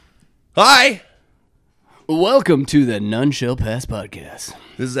Hi! Welcome to the None Shall Pass podcast.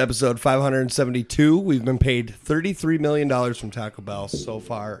 This is episode 572. We've been paid $33 million from Taco Bell so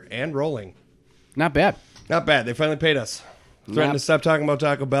far and rolling. Not bad. Not bad. They finally paid us. Threatened to stop talking about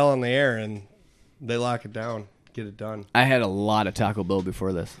Taco Bell on the air, and they lock it down, get it done. I had a lot of Taco Bell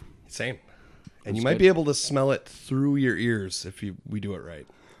before this. Same. And you might be able to smell it through your ears if we do it right.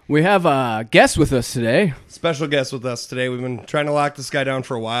 We have a guest with us today. Special guest with us today. We've been trying to lock this guy down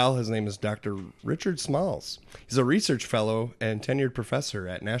for a while. His name is Dr. Richard Smalls. He's a research fellow and tenured professor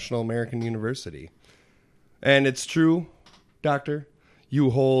at National American University. And it's true, Doctor,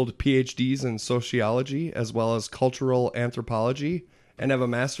 you hold PhDs in sociology as well as cultural anthropology and have a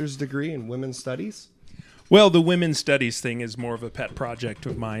master's degree in women's studies? Well, the women's studies thing is more of a pet project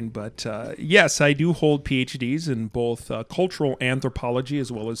of mine, but yes, I do hold PhDs in both cultural anthropology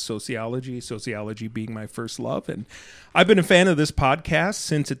as well as sociology being my first love. And I've been a fan of this podcast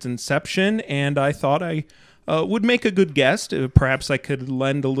since its inception, and I thought I would make a good guest. Perhaps I could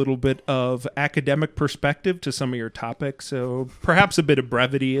lend a little bit of academic perspective to some of your topics, so perhaps a bit of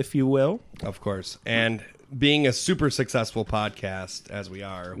brevity, if you will. Of course. And being a super successful podcast, as we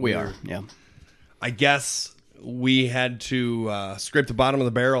are. Yeah. I guess we had to scrape the bottom of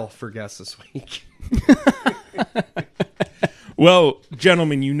the barrel for guests this week. Well,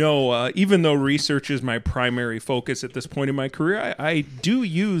 gentlemen, you know, even though research is my primary focus at this point in my career, I do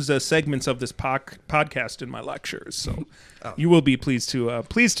use segments of this podcast in my lectures. So you will be pleased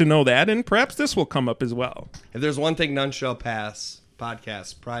to know that, and perhaps this will come up as well. If there's one thing None Shall Pass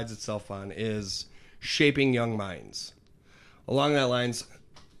podcast prides itself on is shaping young minds. Along that lines,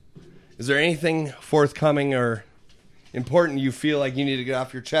 is there anything forthcoming or important you feel like you need to get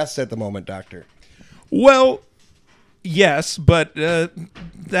off your chest at the moment, Doctor? Well, yes, but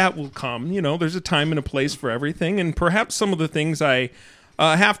that will come. You know, there's a time and a place for everything, and perhaps some of the things I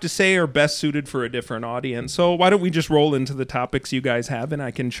have to say are best suited for a different audience. So why don't we just roll into the topics you guys have, and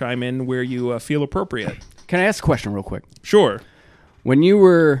I can chime in where you feel appropriate. Can I ask a question real quick? Sure. When you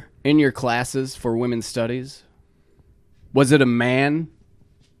were in your classes for women's studies, was it a man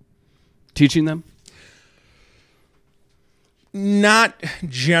teaching them? Not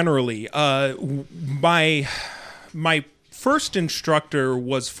generally. My first instructor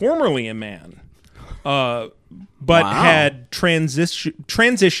was formerly a man, but had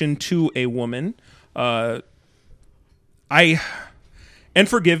transitioned to a woman. And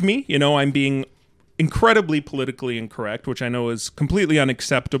forgive me, you know, I'm being incredibly politically incorrect, which I know is completely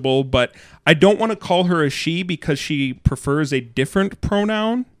unacceptable, but I don't want to call her a she because she prefers a different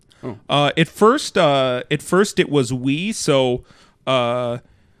pronoun. At first it was we, so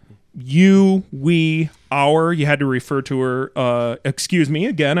you, we, our. You had to refer to her. Excuse me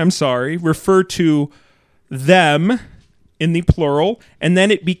again. I'm sorry. Refer to them in the plural, and then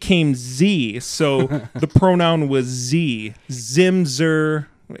it became Z. So the pronoun was Z, Zimzer,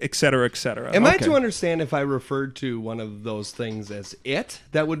 etc., etc. Am I to understand if I referred to one of those things as it,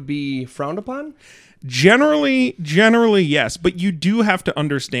 that would be frowned upon? Generally, yes, but you do have to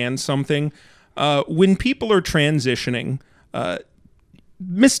understand something. When people are transitioning,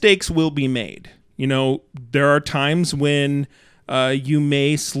 mistakes will be made. You know, there are times when you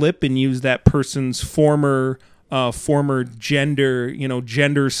may slip and use that person's former gender,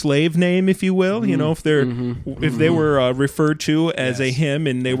 gender slave name, if you will. You know, if they were referred to as a him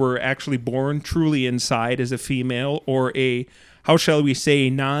and they were actually born truly inside as a female or a, how shall we say,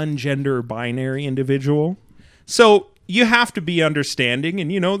 non-gender binary individual. So you have to be understanding,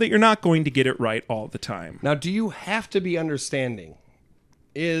 and you know that you're not going to get it right all the time. Now, do you have to be understanding?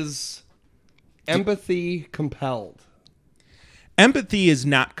 Is empathy compelled? Empathy is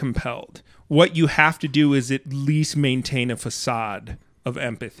not compelled. What you have to do is at least maintain a facade of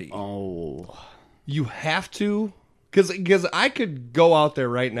empathy. Oh. You have to? Because I could go out there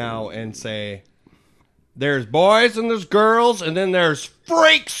right now and say, there's boys and there's girls and then there's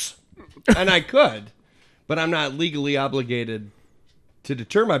freaks. And I could, but I'm not legally obligated to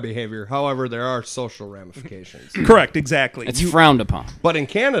deter my behavior. However, there are social ramifications. Correct, exactly. It's frowned upon. But in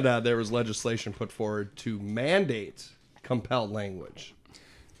Canada, there was legislation put forward to mandate compelled language.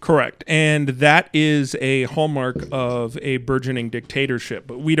 Correct. And that is a hallmark of a burgeoning dictatorship.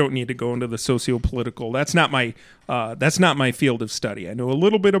 But we don't need to go into the socio-political. That's not my field of study. I know a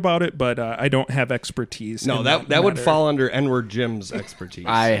little bit about it, but I don't have expertise. No, that would fall under N-word Jim's expertise.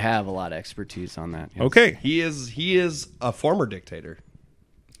 I have a lot of expertise on that. Yes. Okay. He is a former dictator.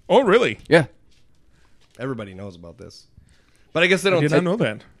 Oh, really? Yeah. Everybody knows about this. But I guess they don't. I did not know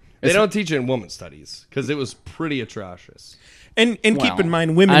that. They don't teach it in women's studies because it was pretty atrocious. And keep in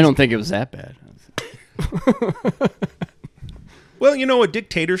mind, women. I don't think it was that bad. Well, a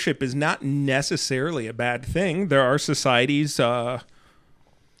dictatorship is not necessarily a bad thing. There are societies for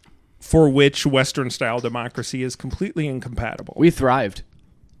which Western-style democracy is completely incompatible. We thrived.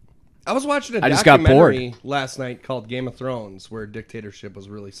 I was watching a I just got documentary last night called Game of Thrones, where dictatorship was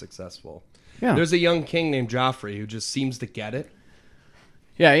really successful. Yeah. There's a young king named Joffrey who just seems to get it.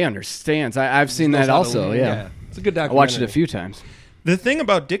 Yeah, he understands. I've seen that also. Yeah. It's a good I documentary. watched it a few times. The thing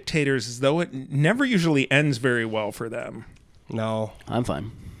about dictators is, though, it never usually ends very well for them. No. I'm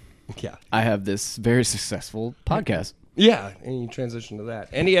fine. Yeah. I have this very successful podcast. Yeah, and you transition to that.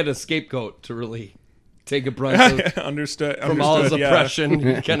 And he had a scapegoat to really take a brunt of, Understood. from all his yeah. oppression.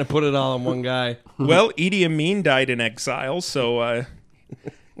 He kind of put it all on one guy. Well, Idi Amin died in exile, so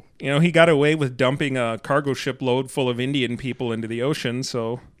he got away with dumping a cargo ship load full of Indian people into the ocean.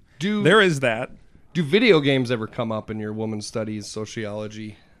 So there is that. Do video games ever come up in your women's studies,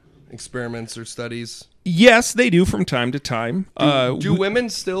 sociology experiments or studies? Yes, they do from time to time. Do women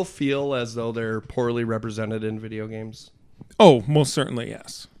still feel as though they're poorly represented in video games? Oh, most certainly,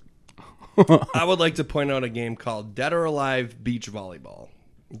 yes. I would like to point out a game called Dead or Alive Beach Volleyball.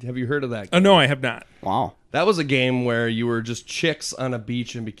 Have you heard of that game? No, I have not. Wow. That was a game where you were just chicks on a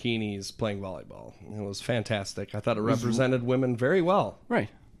beach in bikinis playing volleyball. It was fantastic. I thought it represented women very well. Right.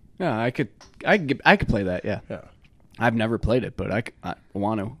 Yeah, I could play that. Yeah. Yeah. I've never played it, but I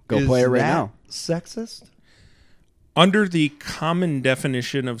want to go play it right now. Sexist? Under the common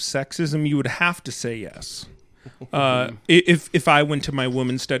definition of sexism, you would have to say yes. If I went to my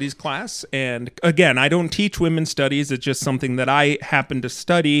women's studies class, and again, I don't teach women's studies, it's just something that I happen to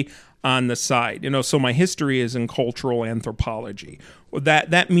study on the side. So my history is in cultural anthropology.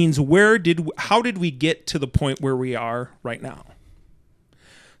 That means how did we get to the point where we are right now?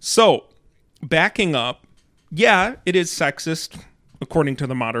 So, backing up, yeah, it is sexist according to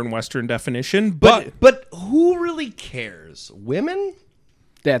the modern Western definition, but who really cares? Women?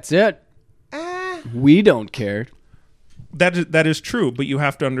 That's it. We don't care. that is true, but you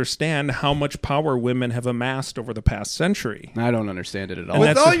have to understand how much power women have amassed over the past century. I don't understand it at all.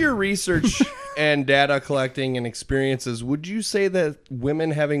 With all your research and data collecting and experiences, would you say that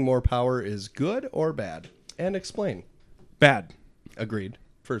women having more power is good or bad? And explain. Bad. Agreed.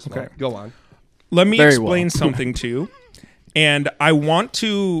 First of Okay. all, go on. Let me Very explain well. something to you. And I want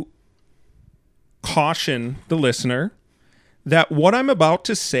to caution the listener that what I'm about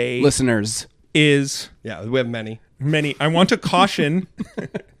to say Listeners. is Yeah, we have many. I want to caution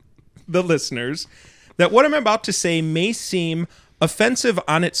the listeners that what I'm about to say may seem offensive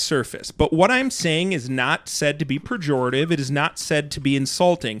on its surface, but what I'm saying is not said to be pejorative. It is not said to be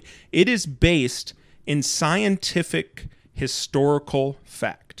insulting. It is based in scientific historical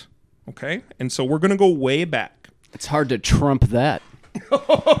fact. Okay? And so we're going to go way back. It's hard to trump that.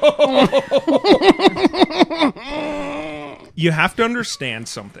 You have to understand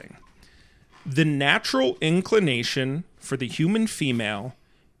something. The natural inclination for the human female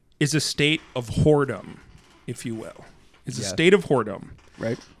is a state of whoredom, if you will. It's a state of whoredom.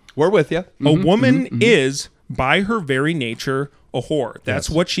 Right? We're with you. A woman is, by her very nature, a whore. That's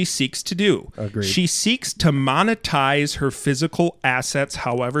what she seeks to do. Agreed. She seeks to monetize her physical assets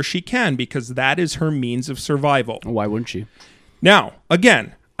however she can, because that is her means of survival. Why wouldn't she? Now,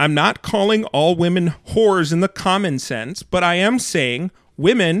 again, I'm not calling all women whores in the common sense, but I am saying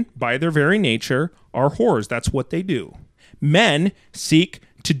women, by their very nature, are whores. That's what they do. Men seek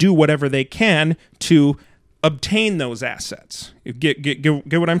to do whatever they can to obtain those assets. Get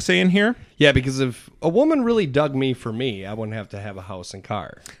what I'm saying here? Yeah, because if a woman really dug me for me, I wouldn't have to have a house and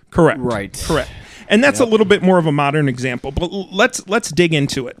car. Correct. Right. Correct. And that's a little bit more of a modern example, but let's dig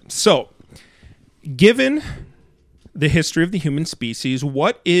into it. So, given the history of the human species,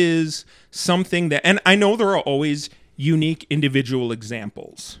 what is something that, and I know there are always unique individual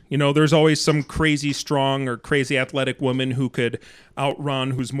examples. There's always some crazy strong or crazy athletic woman who could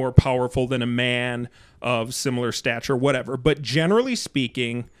outrun, who's more powerful than a man of similar stature, whatever. But generally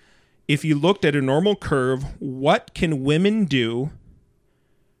speaking, if you looked at a normal curve, what can women do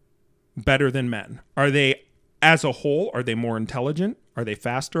better than men? Are they, as a whole, are they more intelligent? Are they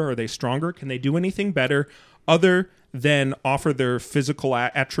faster? Are they stronger? Can they do anything better other than offer their physical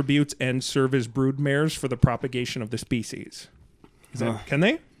attributes and serve as broodmares for the propagation of the species? Can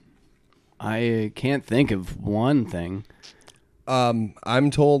they? I can't think of one thing.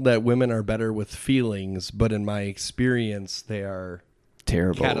 I'm told that women are better with feelings, but in my experience, they are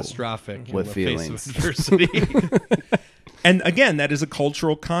Terrible. catastrophic With in the feelings. face of adversity. And again, that is a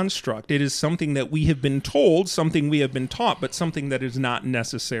cultural construct. It is something that we have been told, something we have been taught, but something that is not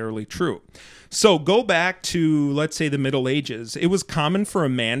necessarily true. So go back to, let's say, the Middle Ages. It was common for a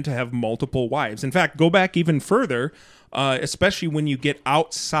man to have multiple wives. In fact, go back even further. especially when you get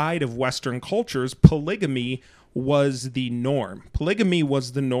outside of Western cultures, polygamy was the norm. Polygamy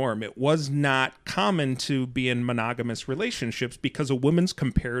was the norm. It was not common to be in monogamous relationships because a woman's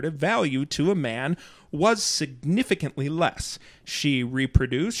comparative value to a man was significantly less. She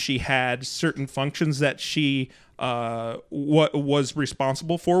reproduced. She had certain functions that she was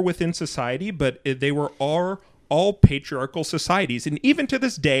responsible for within society, but they were all patriarchal societies. And even to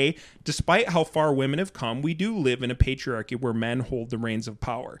this day, despite how far women have come, we do live in a patriarchy where men hold the reins of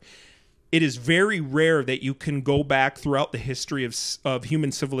power. It is very rare that you can go back throughout the history of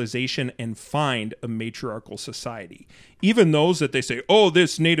human civilization and find a matriarchal society. Even those that they say, oh,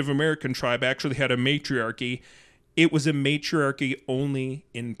 this Native American tribe actually had a matriarchy, it was a matriarchy only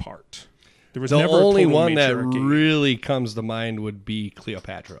in part. There was The never only a total one that matriarchy. really comes to mind would be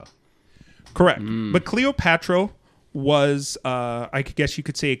Cleopatra. Correct. But Cleopatra was, I guess you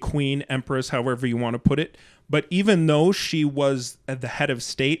could say, a queen, empress, however you want to put it. But even though she was at the head of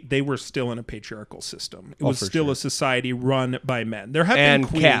state, they were still in a patriarchal system. It was for still sure. a society run by men. There have And been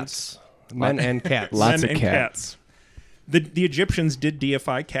queens, cats. Men and cats. Lots men of and cats. The Egyptians did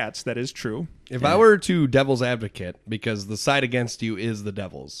deify cats. That is true. If I were to devil's advocate, because the side against you is the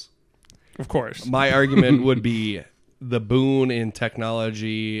devil's, Of course. my argument would be the boon in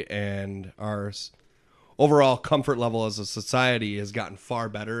technology and our overall comfort level as a society has gotten far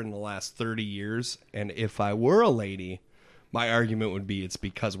better in the last 30 years. And if I were a lady, my argument would be it's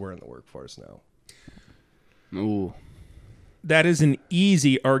because we're in the workforce now. Ooh. That is an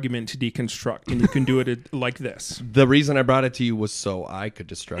easy argument to deconstruct, and you can do it like this. The reason I brought it to you was so I could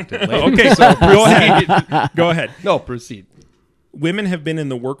destruct it later. Okay, so go ahead. Go ahead. No, proceed. Women have been in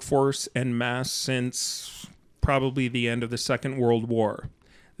the workforce en masse since probably the end of the Second World War.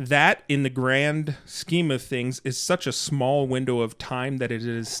 That, in the grand scheme of things, is such a small window of time that it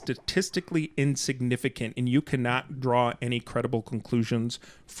is statistically insignificant, and you cannot draw any credible conclusions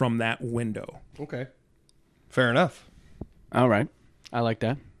from that window. Okay. Fair enough. All right. I like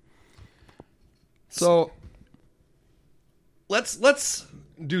that. So let's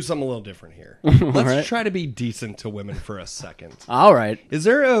do something a little different here. Let's right. try to be decent to women for a second. All right. Is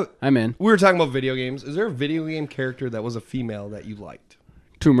there a I'm in. we were talking about video games. Is there a video game character that was a female that you liked?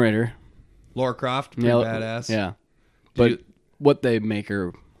 Tomb Raider. Lara Croft, pretty Yeah, badass. Yeah. Did But you- what they make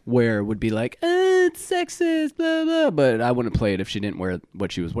her wear would be like, it's sexist, blah, blah. But I wouldn't play it if she didn't wear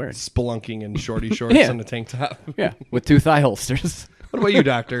what she was wearing. Spelunking in shorty shorts Yeah. and a tank top. Yeah. With 2 thigh holsters. What about you,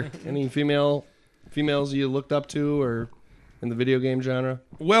 Doctor? Any females you looked up to or in the video game genre?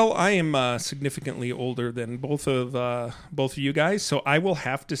 Well, I am significantly older than both of you guys, so I will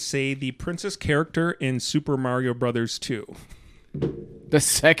have to say the princess character in Super Mario Brothers 2. The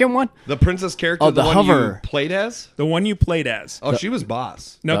second one? The princess character, Oh, the the one hover. you played as? The one you played as. Oh, she was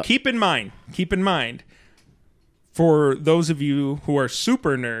boss. Now, keep in mind, for those of you who are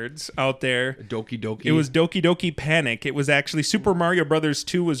super nerds out there, Doki Doki. it was Doki Doki Panic. It was actually Super Mario Brothers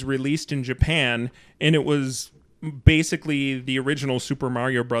 2 was released in Japan, and it was basically the original Super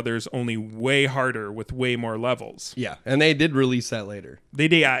Mario Brothers, only way harder with way more levels. Yeah, and they did release that later.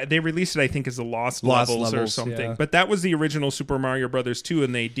 They released it, I think, as the Lost Levels or something. yeah. But that was the original Super Mario Brothers 2,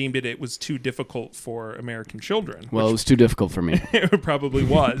 and they deemed it was too difficult for American children. Well, it was too difficult for me. It probably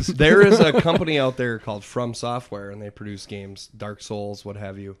was. There is a company out there called From Software, and they produce games, Dark Souls, what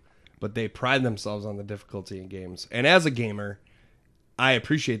have you. But they pride themselves on the difficulty in games. And as a gamer, I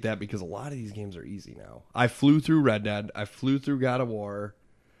appreciate that because a lot of these games are easy now. I flew through Red Dead. I flew through God of War.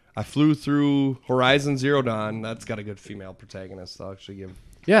 I flew through Horizon Zero Dawn. That's got a good female protagonist. I'll actually give.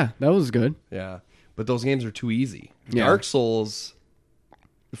 Yeah, that was good. Yeah. But those games are too easy. Yeah. Dark Souls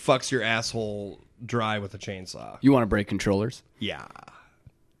fucks your asshole dry with a chainsaw. You want to break controllers? Yeah.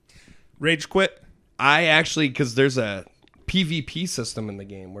 Rage quit. I actually, because there's a PvP system in the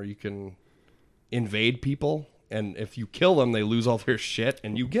game where you can invade people, and if you kill them, they lose all their shit,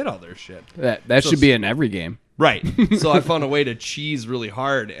 and you get all their shit. That So should be in every game. Right. So I found a way to cheese really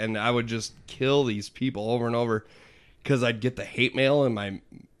hard, and I would just kill these people over and over because I'd get the hate mail in my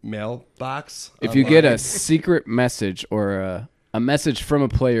mailbox. If you get a secret message or a message from a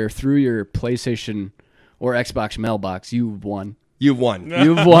player through your PlayStation or Xbox mailbox, you've won. You've won.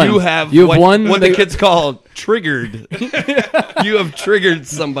 You've won. You've won what the the- kids call triggered. You have triggered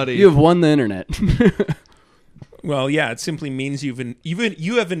somebody. You have won the internet. Well, yeah, it simply means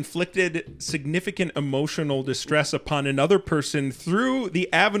you have inflicted significant emotional distress upon another person through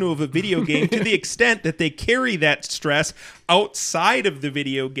the avenue of a video game to the extent that they carry that stress outside of the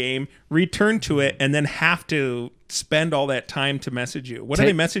video game, return to it, and then have to spend all that time to message you. What do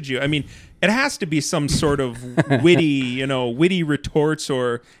they message you? I mean, it has to be some sort of witty retorts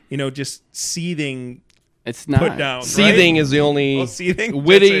or, just seething It's not. put down. Seething right? is the only Oh, seething?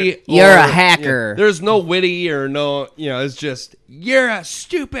 witty. That's You're a or- hacker. There's no witty or no, it's just, you're a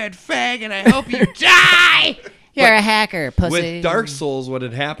stupid fag and I hope you die. You're a hacker, pussy. With Dark Souls, what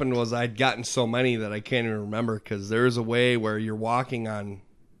had happened was I'd gotten so many that I can't even remember, because there's a way where you're walking on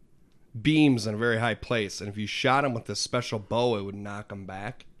beams in a very high place, and if you shot them with this special bow, it would knock them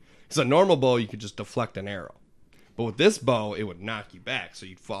back. Because a normal bow, you could just deflect an arrow. But with this bow, it would knock you back, so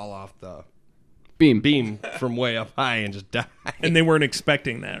you'd fall off the beam from way up high and just die. And they weren't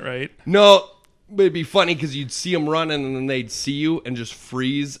expecting that, right? No, but it'd be funny because you'd see them running and then they'd see you and just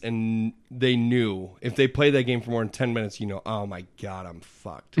freeze, and they knew if they played that game for more than 10 minutes, oh my God, I'm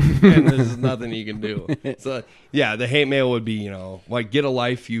fucked. And there's nothing you can do. So, yeah, the hate mail would be, like, get a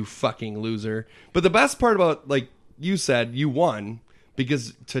life, you fucking loser. But the best part about, like you said, you won,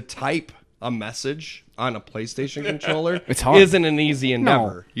 because to type a message on a PlayStation controller It's hard. isn't an easy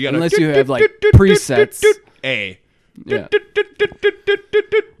endeavor. No, unless you have, like, presets. A. Yeah.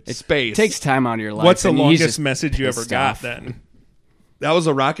 Space. Takes time out of your life. What's the and he's longest just message you ever pissed got off. then? That was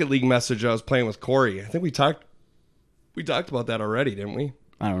a Rocket League message I was playing with Corey. I think we talked about that already, didn't we?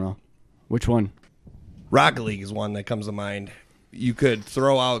 I don't know. Which one? Rocket League is one that comes to mind. You could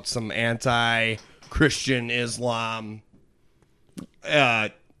throw out some anti-Christian Islam,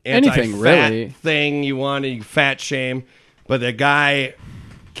 Anything, anti-fat really. thing you wanted, you fat shame. But the guy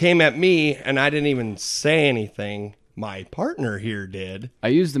came at me, and I didn't even say anything. My partner here did. I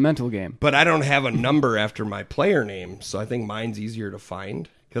used the mental game. But I don't have a number after my player name, so I think mine's easier to find.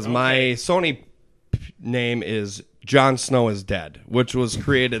 Because my Sony name is Jon Snow is Dead, which was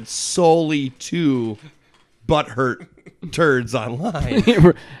created solely to butthurt turds online.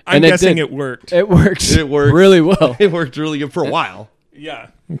 I'm And guessing did. it worked. It works. It works really well. It worked really good for a while. Yeah,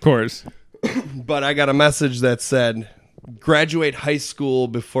 of course. But I got a message that said, graduate high school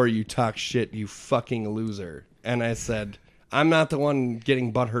before you talk shit, you fucking loser. And I said, I'm not the one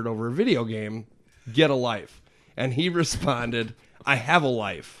getting butthurt over a video game. Get a life. And he responded, I have a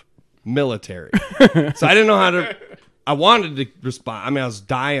life. Military. So I didn't know how to... I wanted to respond. I mean, I was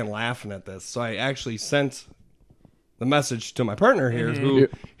dying laughing at this. So I actually sent the message to my partner here,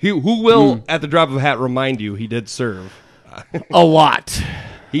 who will, at the drop of a hat, remind you he did serve. A lot.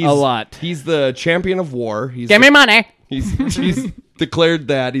 He's, A lot. He's the champion of war. He's Give me money. He's declared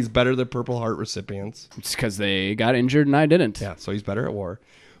that he's better than Purple Heart recipients. It's because they got injured and I didn't. Yeah, so he's better at war.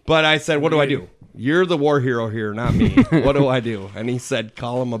 But I said, what do I do? You're the war hero here, not me. What do I do? And he said,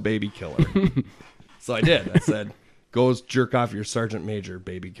 call him a baby killer. So I did. I said, go jerk off your sergeant major,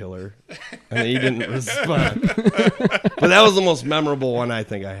 baby killer. And he didn't respond. But that was the most memorable one I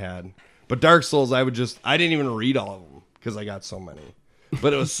think I had. But Dark Souls, I didn't even read all of them because I got so many.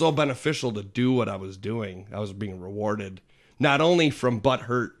 But it was so beneficial to do what I was doing. I was being rewarded, not only from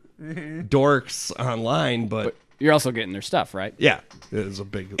butthurt dorks online, but You're also getting their stuff, right? yeah, it was a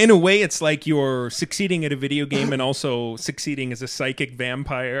big... In a way, it's like you're succeeding at a video game and also succeeding as a psychic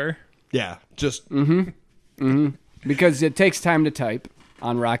vampire. Yeah, just... Because it takes time to type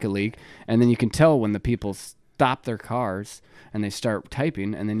on Rocket League, and then you can tell when the people stop their cars and they start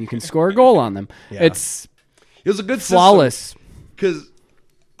typing, and then you can score a goal on them. Yeah. It's It was a good flawless. Because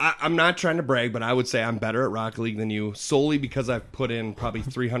I'm not trying to brag, but I would say I'm better at Rocket League than you, solely because I've put in probably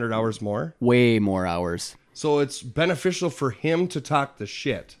 300 hours more. Way more hours. So it's beneficial for him to talk the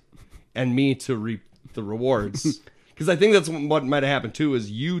shit and me to reap the rewards. Because I think that's what might have happened too,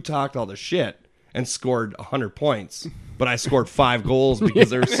 is you talked all the shit and scored 100 points, but I scored 5 goals because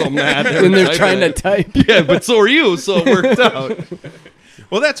they were so mad. And they're trying to type. Yeah, but so are you, so it worked out.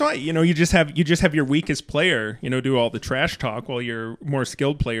 Well, that's why you just have your weakest player do all the trash talk while your more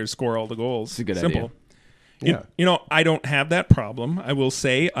skilled players score all the goals. It's a good Simple. idea. Yeah. I don't have that problem. I will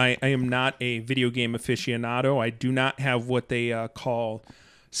say I am not a video game aficionado. I do not have what they call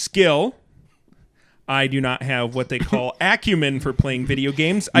skill. I do not have what they call acumen for playing video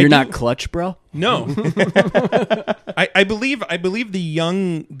games. You're not clutch, bro? No. I believe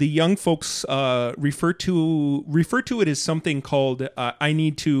the young folks refer to it as something called I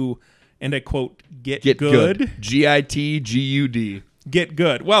need to, and I quote, get good. GITGUD. Get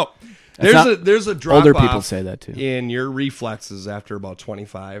good. Well, There's a drop Older off people say that too. in your reflexes after about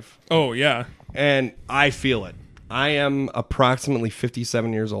 25. oh yeah. And I feel it. I am approximately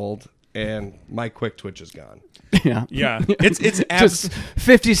 57 years old, and my quick twitch is gone. Yeah. Yeah. It's Just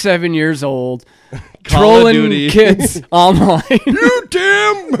 57 years old, Call of trolling Duty. kids online. You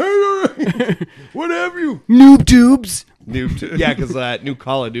damn what have you? Noob tubes. Yeah, because new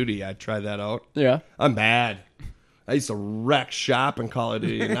Call of Duty, I tried that out. Yeah. I'm bad. I used to wreck shop in Call of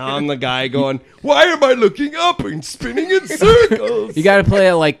Duty. Now I'm the guy going, why am I looking up and spinning in circles? You got to play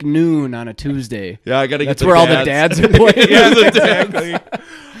at like noon on a Tuesday. Yeah, I got to get That's where all the dads are playing. Yeah, exactly.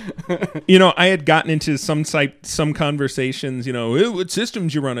 I had gotten into some conversations, "Hey, what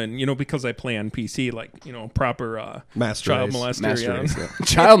systems you running, because I play on PC, like, proper Master child race. molester. Master yeah. race, yeah.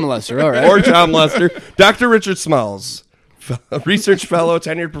 Child molester, all right. Or child molester. Dr. Richard Smalls, research fellow,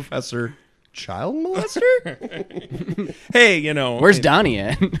 tenured professor. Child molester? Hey, Where's Donnie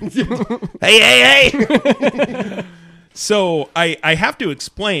at? Hey. So I have to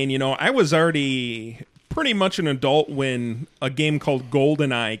explain, I was already pretty much an adult when a game called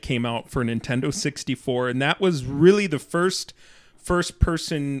GoldenEye came out for Nintendo 64, and that was really the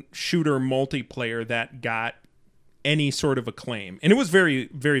first-person shooter multiplayer that got any sort of acclaim. And it was very,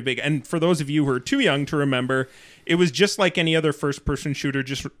 very big. And for those of you who are too young to remember, it was just like any other first-person shooter.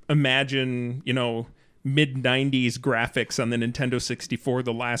 Just imagine, mid-90s graphics on the Nintendo 64,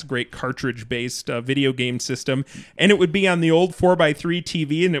 the last great cartridge-based video game system. And it would be on the old 4x3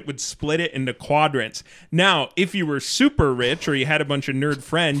 TV, and it would split it into quadrants. Now, if you were super rich or you had a bunch of nerd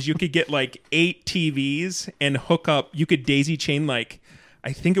friends, you could get like 8 TVs and hook up. You could daisy chain I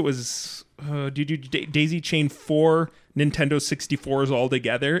think it was... daisy chain 4 Nintendo 64s all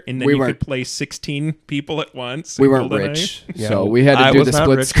together, and then you could play 16 people at once. We weren't rich, so we had to do the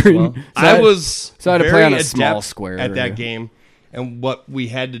split screen. Well. I had to play on a small square at that game, and what we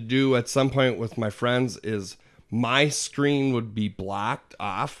had to do at some point with my friends is my screen would be blocked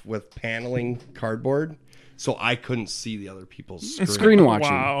off with paneling cardboard, so I couldn't see the other people's screen. Screen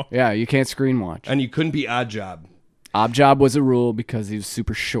watching. Wow. Yeah, you can't screen watch. And you couldn't be odd job. Objob was a rule because he was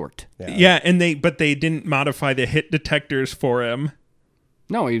super short. Yeah, but they didn't modify the hit detectors for him.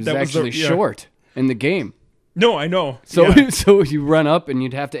 No, he was actually short in the game. No, I know. So so you run up and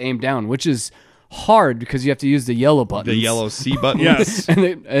you'd have to aim down, which is hard because you have to use the yellow button. The yellow C button. Yes. And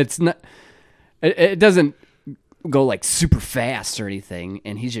it's not. It doesn't go like super fast or anything,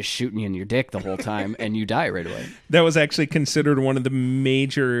 and he's just shooting you in your dick the whole time, and you die right away. That was actually considered one of the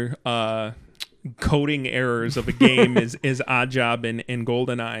major coding errors of a game is Oddjob and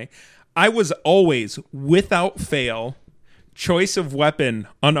GoldenEye. I was always, without fail, choice of weapon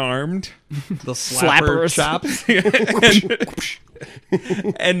unarmed. The slapper chops.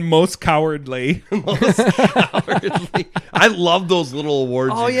 And most cowardly. I love those little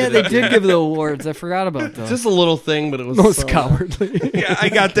awards. Oh yeah, they did give the awards. I forgot about those. Just a little thing, but it was Most cowardly. Yeah, I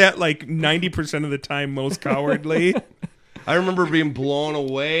got that like 90% of the time, most cowardly. I remember being blown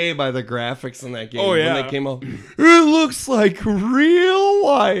away by the graphics in that game. Oh, yeah. When they came out. It looks like real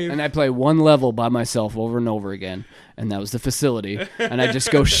life. And I play one level by myself over and over again, and that was the facility. And I just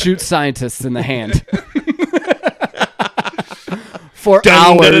go shoot scientists in the hand. For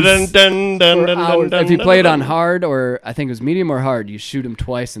hours. If you play it on hard, or I think it was medium or hard, you shoot them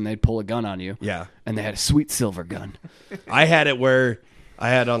twice and they'd pull a gun on you. Yeah. And they had a sweet silver gun. I had it where I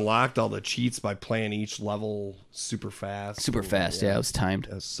had unlocked all the cheats by playing each level super fast. Super fast, yeah, it was timed.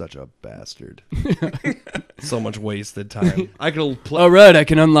 That's such a bastard. So much wasted time. I could play. All right, I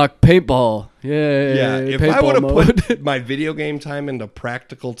can unlock paintball. Yay. Yeah, if paintball I would have mode. put my video game time into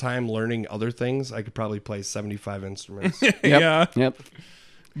practical time learning other things, I could probably play 75 instruments. Yeah. Yep.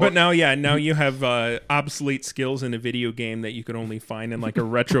 But now you have obsolete skills in a video game that you could only find in like a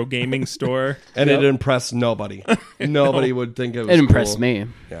retro gaming store. And it impressed nobody. Nobody would think it was It impressed cool. me.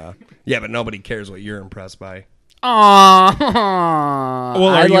 Yeah. Yeah, but nobody cares what you're impressed by. Aww.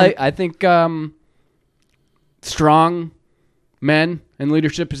 Well, I think strong men in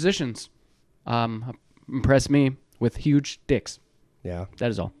leadership positions impress me with huge dicks. Yeah. That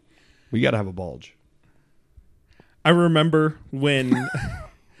is all. We got to have a bulge. I remember when...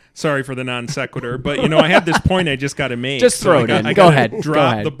 Sorry for the non sequitur, but I had this point I just got to make. Just throw it in. I Go gotta ahead. Drop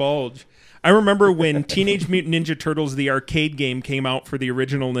Go ahead. the bulge. I remember when Teenage Mutant Ninja Turtles, the arcade game, came out for the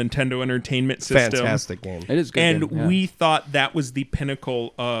original Nintendo Entertainment System. Fantastic game. It is good. And game, yeah. we thought that was the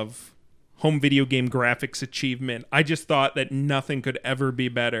pinnacle of home video game graphics achievement. I just thought that nothing could ever be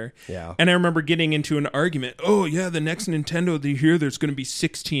better. Yeah. And I remember getting into an argument. Oh, yeah, the next Nintendo, there's going to be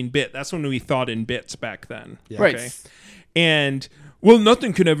 16-bit. That's when we thought in bits back then. Yeah. Right. And... well,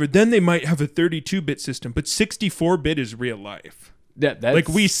 nothing could ever. Then they might have a 32-bit system, but 64-bit is real life. Yeah, that's... Like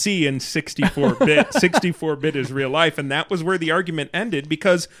we see in 64-bit. 64-bit is real life, and that was where the argument ended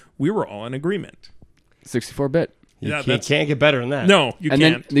because we were all in agreement. 64-bit. You can't get better than that. No, you And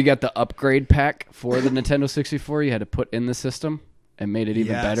can't. then you got the upgrade pack for the Nintendo 64 you had to put in the system and made it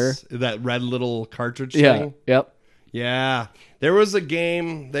even better. That red little cartridge Yeah. thing. Yep. Yeah. There was a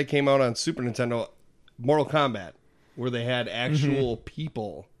game that came out on Super Nintendo, Mortal Kombat, where they had actual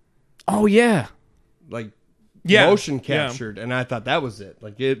people Oh yeah. like motion captured, and I thought that was it.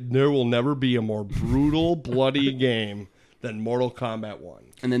 Like there will never be a more brutal, bloody game than Mortal Kombat 1.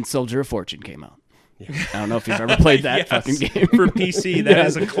 And then Soldier of Fortune came out. I don't know if you've ever played that fucking game. For PC, that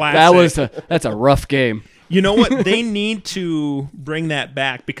is a classic. That's a rough game. You know what? They need to bring that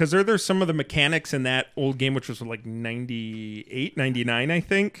back because there's some of the mechanics in that old game, which was like 98, 99, I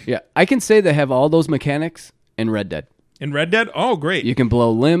think. Yeah, I can say they have all those mechanics in Red Dead. In Red Dead? Oh, great. You can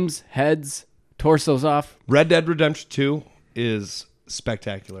blow limbs, heads, torsos off. Red Dead Redemption 2 is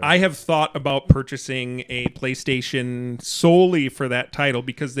spectacular. I have thought about purchasing a PlayStation solely for that title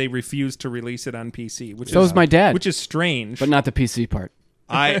because they refuse to release it on PC. So is my dad. Which is strange. But not the PC part.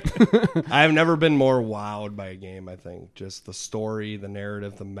 I've never been more wowed by a game, I think. Just the story, the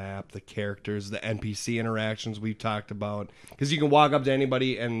narrative, the map, the characters, the NPC interactions we've talked about. Because you can walk up to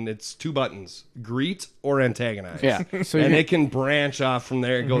anybody and it's 2 buttons, greet or antagonize. Yeah. So and it can branch off from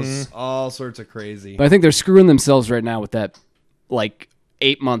there. It goes all sorts of crazy. But I think they're screwing themselves right now with that, like,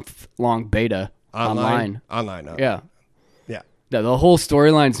 8-month-long beta online. Online. Yeah. Yeah. The whole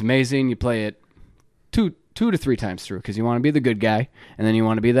storyline's amazing. You play it two to 3 times through because you want to be the good guy, and then you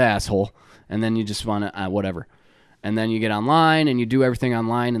want to be the asshole, and then you just want to whatever. And then you get online, and you do everything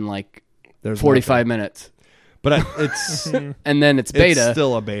online in like 45 minutes. But it's and then it's beta. It's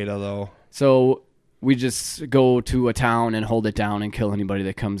still a beta, though. So we just go to a town and hold it down and kill anybody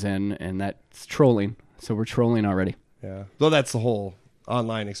that comes in, and that's trolling. So we're trolling already. Yeah. Though that's the whole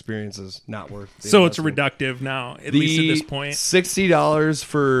online experience is not worth the So it's investment. reductive now, at least at this point. $60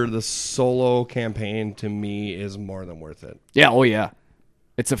 for the solo campaign to me is more than worth it. Yeah, oh yeah.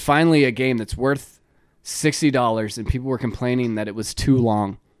 It's finally a game that's worth $60, and people were complaining that it was too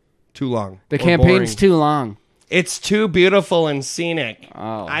long. Too long. The Or campaign's boring. too long. It's too beautiful and scenic.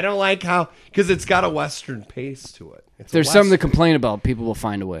 Oh. I don't like how, because it's got a Western pace to it. It's If there's a something to Western. complain about, people will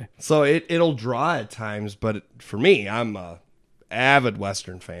find a way. So it'll draw at times, but for me, I'm a avid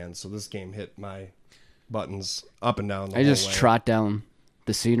Western fan, so this game hit my buttons up and down the I whole just way. trot down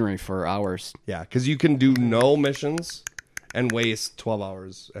the scenery for hours. Yeah, because you can do no missions and waste 12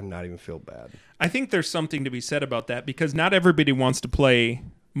 hours and not even feel bad. I think there's something to be said about that because not everybody wants to play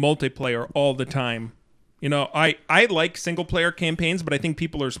multiplayer all the time. You know, I like single player campaigns, but I think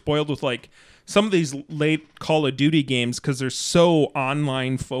people are spoiled with like some of these late Call of Duty games because they're so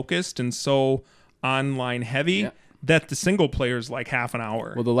online focused and so online heavy. Yeah. That the single player is like half an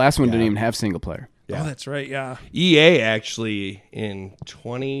hour. Well, the last one didn't even have single player. Yeah. Oh, that's right. Yeah. EA actually in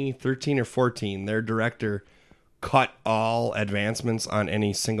 2013 or 14, their director cut all advancements on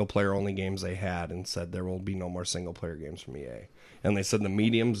any single player only games they had and said there will be no more single player games from EA. And they said the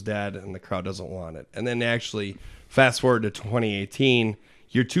medium's dead and the crowd doesn't want it. And then actually fast forward to 2018,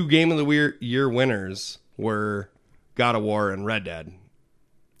 your 2 Game of the Year winners were God of War and Red Dead.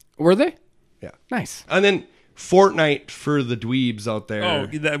 Were they? Yeah. Nice. And then Fortnite for the dweebs out there. Oh,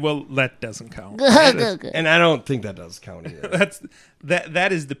 that doesn't count. And I don't think that does count either.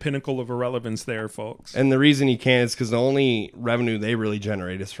 That is the pinnacle of irrelevance there, folks. And the reason you can't is because the only revenue they really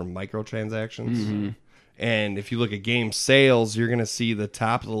generate is from microtransactions. Mm-hmm. And if you look at game sales, you're going to see the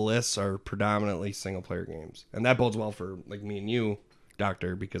top of the lists are predominantly single-player games. And that bodes well for like me and you,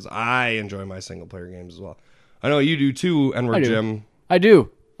 Doctor, because I enjoy my single-player games as well. I know you do too, Edward Jim. I do.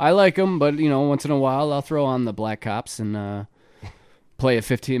 I like them, but once in a while I'll throw on the Black Ops and play a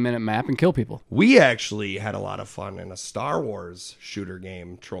 15-minute map and kill people. We actually had a lot of fun in a Star Wars shooter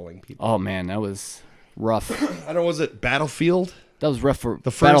game trolling people. Oh man, that was rough. I don't know, was it Battlefield? That was rough for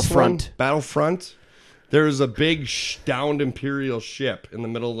The first Battlefront. one, Battlefront. There was a big downed Imperial ship in the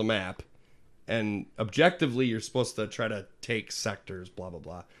middle of the map, and objectively, you're supposed to try to take sectors. Blah blah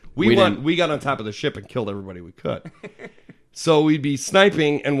blah. We got on top of the ship and killed everybody we could. So we'd be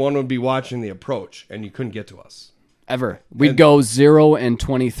sniping, and one would be watching the approach, and you couldn't get to us. Ever. We'd go 0 and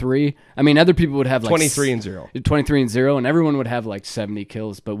 23. I mean, other people would have like 23 and 0. 23 and 0, and everyone would have like 70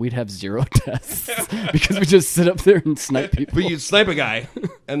 kills, but we'd have 0 deaths because we just sit up there and snipe people. But you'd snipe a guy,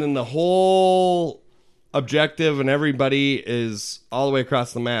 and then the whole objective and everybody is all the way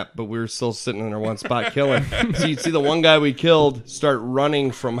across the map, but we were still sitting in our one spot killing. So you'd see the one guy we killed start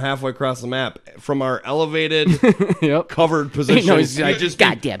running from halfway across the map from our elevated, Yep. covered position. No, he's like, You'd just be-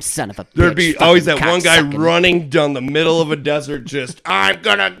 goddamn son of a bitch. There'd be always that fucking one guy cocksucking." running down the middle of a desert, just, I'm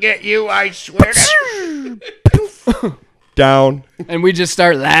gonna get you, I swear to down. And we just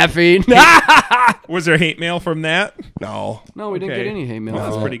start laughing. Was there hate mail from that? No. No, we didn't Okay. get any hate mail.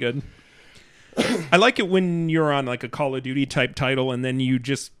 That's pretty good. I like it when you're on like a Call of Duty type title and then you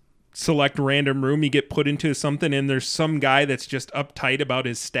just select random room, you get put into something and there's some guy that's just uptight about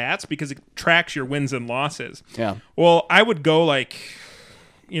his stats because it tracks your wins and losses. Yeah. Well, I would go like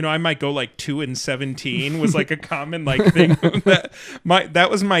I might go like 2-17 was like a common like thing. that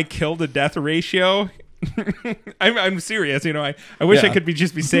was my kill to death ratio. I'm serious. I wish I could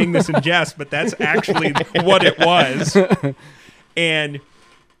just be saying this in jest, but that's actually what it was. And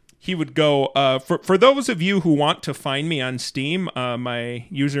he would go, for those of you who want to find me on Steam, my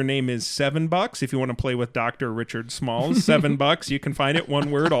username is $7. If you want to play with Dr. Richard Smalls, $7. You can find it,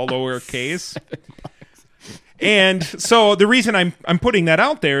 one word, all lowercase. And so the reason I'm putting that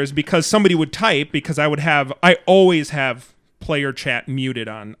out there is because somebody would type, because I always have player chat muted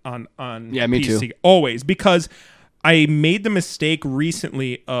on Yeah, me PC. too. Always, because I made the mistake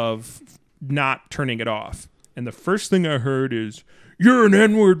recently of not turning it off. And the first thing I heard is, "You're an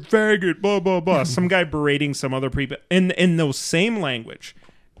N-word faggot, blah, blah, blah." Some guy berating some other people in those same language.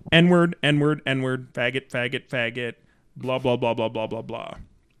 N-word, N-word, N-word, faggot, faggot, faggot, blah, blah, blah, blah, blah, blah, blah.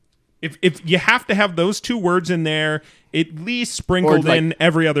 If you have to have those two words in there, at least sprinkled like in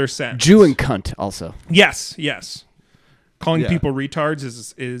every other sentence. Jew and cunt also. Yes. Calling Yeah. people retards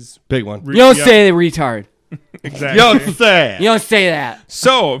is Big one. You don't say retard. Exactly. say. You don't say that.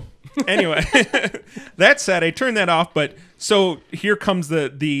 So, anyway, that said, I turned that off, but so here comes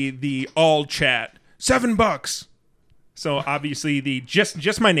the all chat. $7. So obviously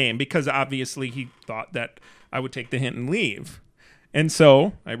just my name, because obviously he thought that I would take the hint and leave. And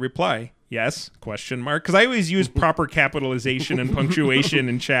so I reply, "Yes, ? Because I always use proper capitalization and punctuation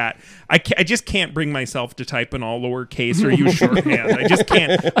in chat. I just can't bring myself to type in all lowercase or use shorthand. I just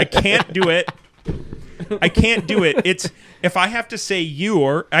can't. I can't do it. I can't do it. It's if I have to say you,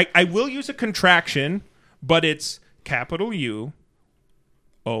 or I will use a contraction, but it's capital U,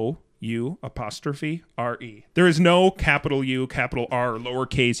 O, U, apostrophe, R-E. There is no capital U, capital R,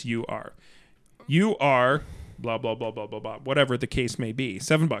 lowercase U, R. You are blah, blah, blah, blah, blah, blah, whatever the case may be.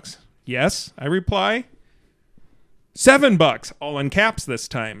 $7. Yes, I reply. $7, all in caps this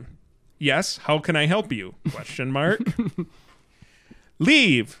time. Yes, how can I help you? ?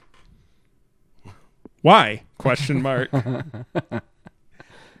 Leave. Why? ?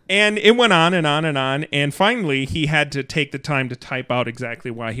 And it went on and on and on. And finally, he had to take the time to type out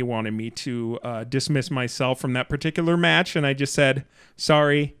exactly why he wanted me to dismiss myself from that particular match. And I just said,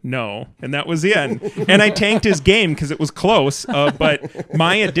 "Sorry, no." And that was the end. And I tanked his game because it was close. But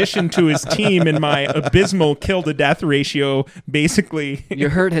my addition to his team and my abysmal kill to death ratio, basically, You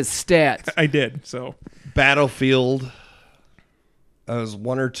heard his stats. I did. So Battlefield. I was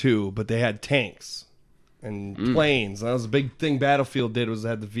 1 or 2, but they had tanks and planes. That was a big thing Battlefield did, was they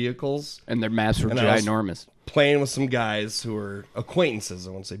had the vehicles. And their maps were And I was- ginormous, Playing with some guys who were acquaintances.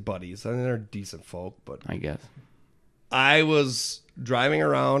 I won't say buddies. I mean, they're decent folk, but I guess. I was driving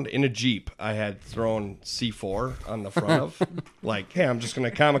around in a Jeep. I had thrown C4 on the front of. Like, hey, I'm just going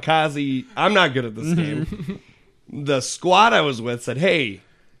to kamikaze. I'm not good at this game. The squad I was with said, "Hey,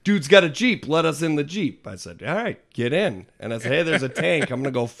 dude's got a Jeep. Let us in the Jeep." I said, "All right, get in." And I said, "Hey, there's a tank. I'm going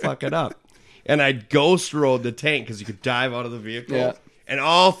to go fuck it up." And I ghost rode the tank because you could dive out of the vehicle. Yeah. And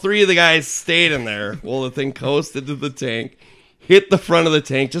all 3 of the guys stayed in there while the thing coasted to the tank, hit the front of the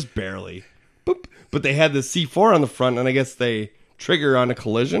tank just barely. Boop. But they had the C4 on the front, and I guess they trigger on a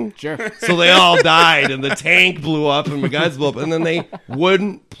collision. Sure. So they all died, and the tank blew up, and my guys blew up, and then they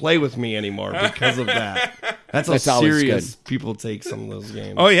wouldn't play with me anymore because of that. That's how That's always serious people take some of those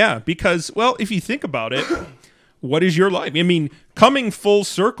games. Oh, yeah, because, well, if you think about it, what is your life? I mean, coming full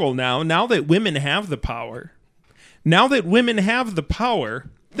circle now that women have the power,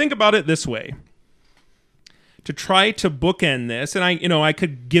 think about it this way. To try to bookend this, and I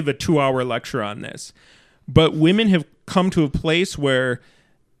could give a 2-hour lecture on this, but women have come to a place where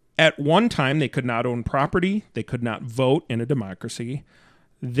at one time they could not own property, they could not vote in a democracy,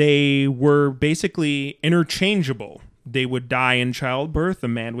 they were basically interchangeable. They would die in childbirth. A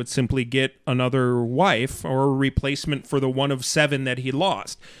man would simply get another wife or a replacement for the one of 7 that he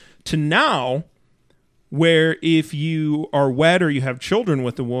lost. To now, where if you are wed or you have children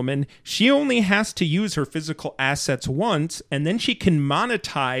with a woman, she only has to use her physical assets once, and then she can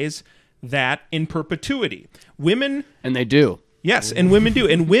monetize that in perpetuity. Women... And they do. Yes, and women do.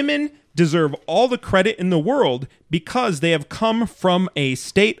 And women deserve all the credit in the world because they have come from a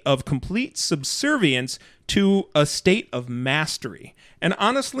state of complete subservience to a state of mastery. And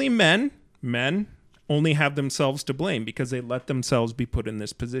honestly, men only have themselves to blame because they let themselves be put in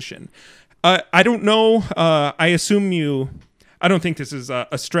this position. I don't know. I assume you... I don't think this is a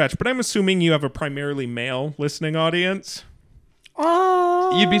stretch, but I'm assuming you have a primarily male listening audience.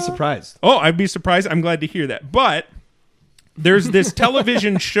 You'd be surprised. Oh, I'd be surprised. I'm glad to hear that. But there's this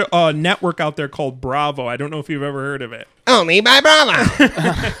television network out there called Bravo. I don't know if you've ever heard of it. Only by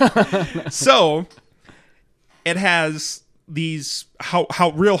Bravo. So it has these how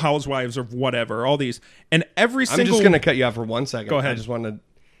Real Housewives or whatever, all these, and every single. I'm just going to cut you off for 1 second. Go ahead. I just want to.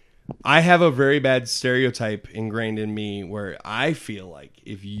 I have a very bad stereotype ingrained in me where I feel like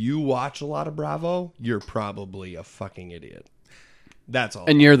if you watch a lot of Bravo, you're probably a fucking idiot. That's all.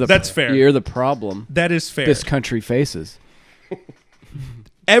 And That's fair. You're the problem That is fair. this country faces.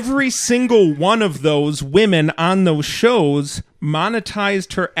 Every single one of those women on those shows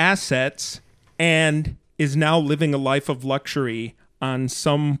monetized her assets and is now living a life of luxury on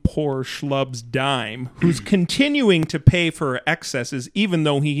some poor schlub's dime who's continuing to pay for her excesses even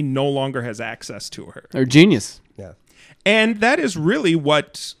though he no longer has access to her. They're genius. Yeah. And that is really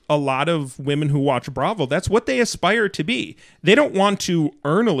what a lot of women who watch Bravo, that's what they aspire to be. They don't want to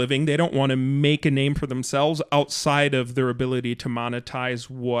earn a living. They don't want to make a name for themselves outside of their ability to monetize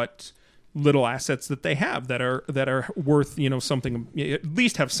what little assets that they have that are worth, something, at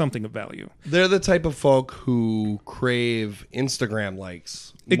least have something of value. They're the type of folk who crave Instagram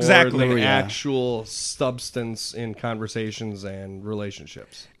likes Exactly. more than Yeah. actual substance in conversations and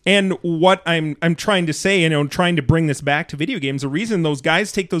relationships. And what I'm trying to say, trying to bring this back to video games, the reason those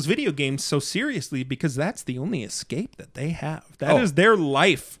guys take those video games so seriously because that's the only escape that they have. That is their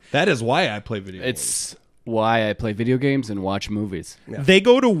life. That is why I play video games. It's why I play video games and watch movies. Yeah. They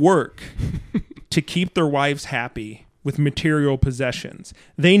go to work to keep their wives happy with material possessions.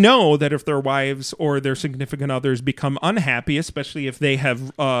 They know that if their wives or their significant others become unhappy, especially if they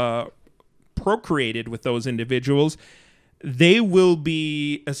have procreated with those individuals, they will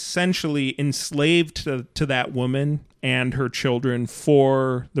be essentially enslaved to that woman and her children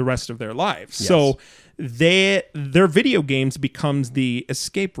for the rest of their lives. Yes. So their video games becomes the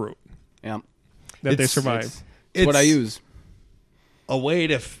escape route Yeah. that they It's- survive. It's what I It's use. a way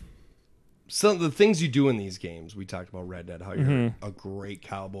to some of the things you do in these games. We talked about Red Dead, how you're a great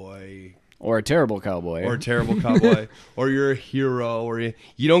cowboy Or a terrible cowboy. or a terrible cowboy, or you're a hero, or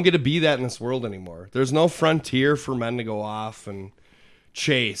you don't get to be that in this world anymore. There's no frontier for men to go off and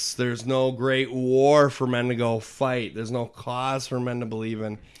chase. There's no great war for men to go fight. There's no cause for men to believe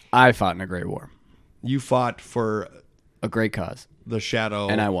in. I fought in a great war. You fought for A great cause. the shadow,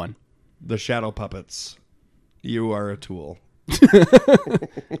 And I won. the shadow puppets. You are a tool.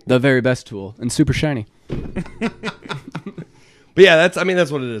 The very best tool. And super shiny. But yeah, that's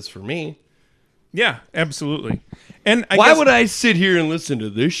what it is for me. Yeah, absolutely. And Why would I sit here and listen to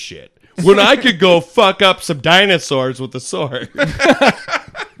this shit when I could go fuck up some dinosaurs with a sword?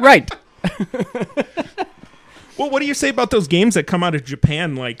 Right. Well, what do you say about those games that come out of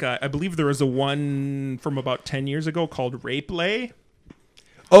Japan? Like, I believe there was a one from about 10 years ago called Rape Lay.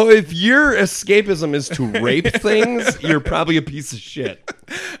 Oh, if your escapism is to rape things, you're probably a piece of shit.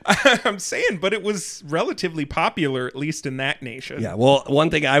 I'm saying, but it was relatively popular, at least in that nation. Yeah, well, one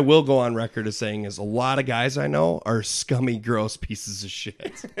thing I will go on record as saying is a lot of guys I know are scummy, gross pieces of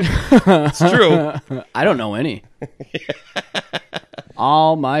shit. It's true. I don't know any.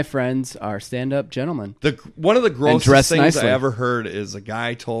 All my friends are stand-up gentlemen. One of the grossest dress things I nicely. ever heard is a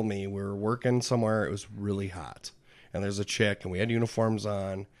guy told me we were working somewhere, it was really hot. And there's a chick, and we had uniforms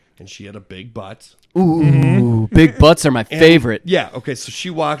on, and she had a big butt. Ooh, big butts are my favorite. Yeah, okay, so she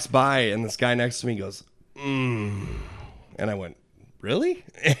walks by, and this guy next to me goes, And I went, really?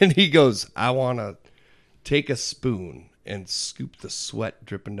 And he goes, I want to take a spoon and scoop the sweat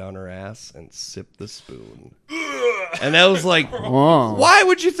dripping down her ass and sip the spoon. And I was like, Whoa. why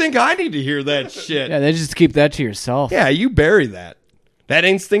would you think I need to hear that shit? Yeah, they just keep that to yourself. Yeah, you bury that. That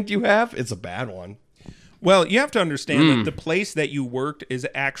instinct you have, it's a bad one. Well, you have to understand that the place that you worked is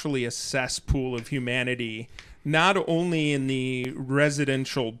actually a cesspool of humanity, not only in the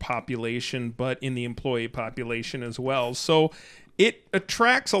residential population, but in the employee population as well. So it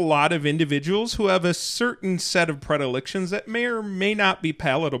attracts a lot of individuals who have a certain set of predilections that may or may not be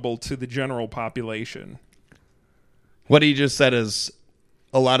palatable to the general population. What he just said is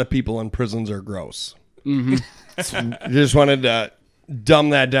a lot of people in prisons are gross. Mm-hmm. Just wanted to dumb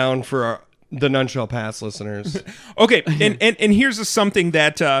that down for the None Shall Pass listeners. Okay, and here's something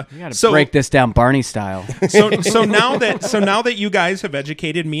that You gotta break this down Barney style. so now that you guys have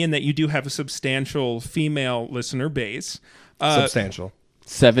educated me and that you do have a substantial female listener base, Substantial.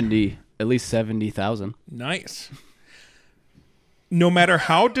 70, at least 70,000. nice. No matter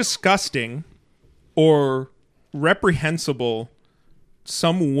how disgusting or reprehensible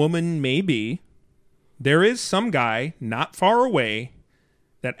some woman may be, there is some guy not far away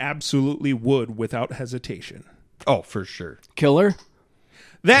that absolutely would without hesitation. Oh, for sure. Killer?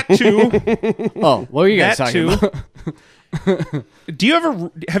 That too. Oh, what are you guys That talking too. about?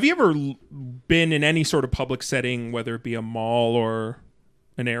 Have you ever been in any sort of public setting, whether it be a mall or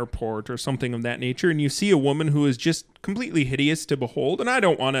an airport or something of that nature, and you see a woman who is just completely hideous to behold, and I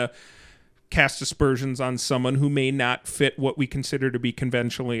don't want to cast aspersions on someone who may not fit what we consider to be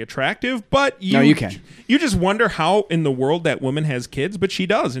conventionally attractive, but you can. You just wonder how in the world that woman has kids, but she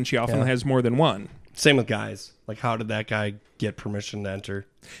does, and she often Yeah. has more than one. Same with guys. Like, how did that guy get permission to enter?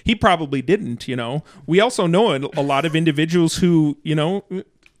 He probably didn't, We also know a lot of individuals who,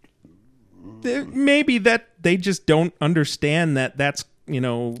 maybe that they just don't understand that that's,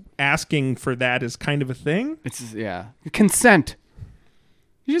 asking for that is kind of a thing. It's consent.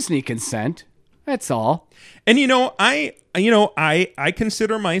 You just need consent. That's all. And I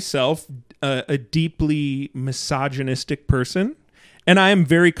consider myself a deeply misogynistic person, and I am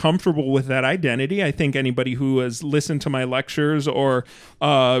very comfortable with that identity. I think anybody who has listened to my lectures or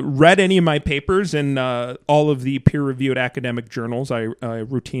read any of my papers in all of the peer-reviewed academic journals I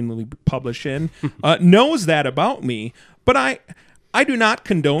routinely publish in knows that about me. But I do not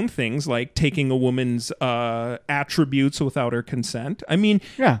condone things like taking a woman's attributes without her consent. I mean,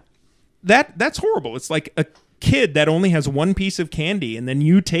 Yeah. that's horrible. It's like a kid that only has one piece of candy, and then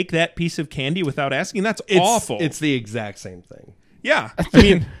you take that piece of candy without asking. That's awful. It's the exact same thing. Yeah. I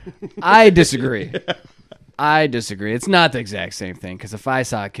mean, I disagree. It's not the exact same thing, because if I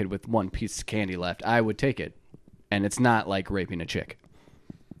saw a kid with one piece of candy left, I would take it. And it's not like raping a chick.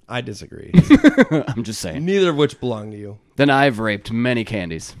 I disagree. I'm just saying. Neither of which belong to you. Then I've raped many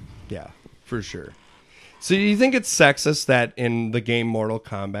candies. Yeah, for sure. So do you think it's sexist that in the game Mortal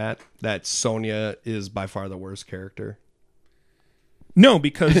Kombat that Sonya is by far the worst character? no,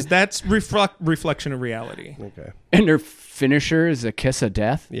 because that's reflection of reality. Okay. And her finisher is a kiss of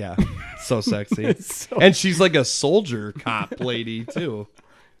death. Yeah. So sexy. And she's like a soldier cop lady too.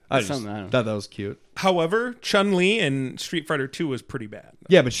 I just Something, I don't know. thought that was cute. However, Chun-Li in Street Fighter 2 was pretty bad.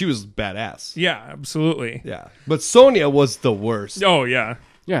 Yeah, but she was badass. Yeah, absolutely. Yeah. But Sonya was the worst Oh, yeah.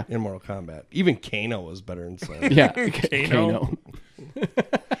 Yeah. in Mortal Kombat. Even Kano was better than Sonya. Yeah. Kano.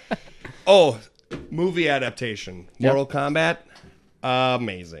 Oh, movie adaptation. Mortal Kombat.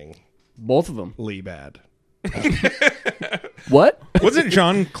 Amazing. Both of them. Lee bad. What? Wasn't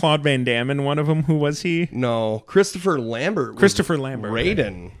Jean-Claude Van Damme in one of them? Who was he? No, Christopher Lambert. Christopher Lambert.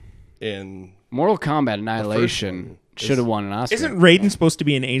 Raiden in. Mortal Kombat Annihilation should have won an Oscar. Isn't Raiden supposed to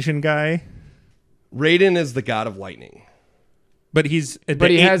be an Asian guy? Raiden is the god of lightning. But he's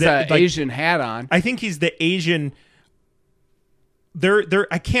But he has an Asian hat on. I think he's the Asian. There.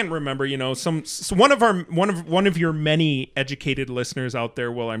 I can't remember. One of your many educated listeners out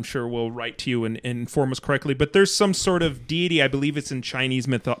there I'm sure will write to you and inform us correctly. But there's some sort of deity. I believe it's in Chinese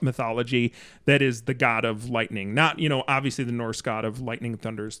mythology that is the god of lightning. Not obviously the Norse god of lightning and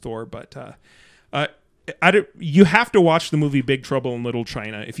thunder is Thor, but you have to watch the movie Big Trouble in Little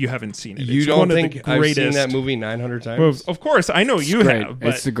China if you haven't seen it. You It's don't one think of the I've greatest. seen that movie 900 times? Well, of course, I know you Great. have. But,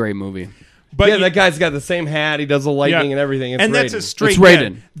 It's a great movie. but yeah, that guy's got the same hat. He does the lightning and everything. It's and that's Raiden. a straight. It's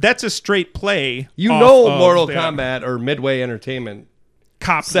Raiden. That's a straight play. You off know, of Mortal the Kombat or Midway Entertainment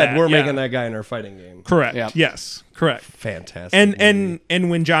Cop said that, we're yeah. making that guy in our fighting game. Correct. Yep. Yes. Correct. Fantastic. And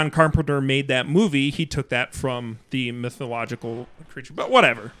when John Carpenter made that movie, he took that from the mythological creature. But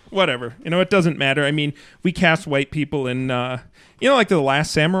whatever. It doesn't matter. I mean, we cast white people in, like The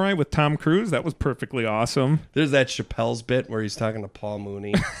Last Samurai with Tom Cruise. That was perfectly awesome. There's that Chappelle's bit where he's talking to Paul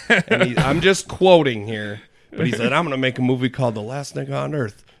Mooney, and I'm just quoting here, but he said, "I'm going to make a movie called The Last Nigga on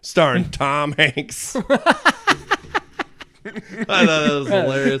Earth, starring Tom Hanks." I thought that was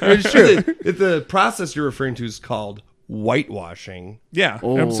hilarious. It's true. The process you're referring to is called whitewashing. Yeah,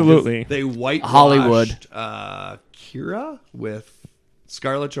 Oh. absolutely. They whitewashed Hollywood. Kira with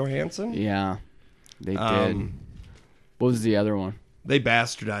Scarlett Johansson. Yeah. They did. What was the other one? They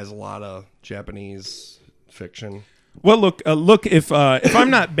bastardize a lot of Japanese fiction. Well, look. If I'm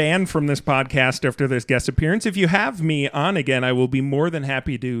not banned from this podcast after this guest appearance, if you have me on again, I will be more than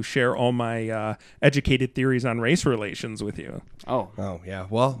happy to share all my educated theories on race relations with you. Oh. Oh, yeah.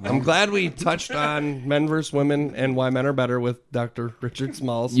 Well, I'm glad we touched on men versus women and why men are better with Dr. Richard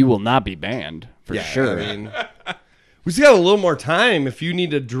Smalls. You will not be banned, for Yeah, sure. I mean, we still got a little more time. If you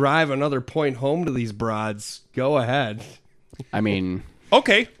need to drive another point home to these broads, go ahead. I mean,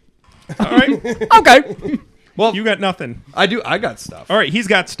 Okay. All right. okay. Well, You got nothing. I do. I got stuff. All right. He's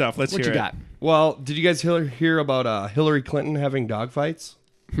got stuff. Let's What hear you it. got? Well, did you guys hear about Hillary Clinton having dogfights?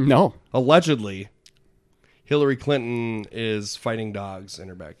 No. Allegedly, Hillary Clinton is fighting dogs in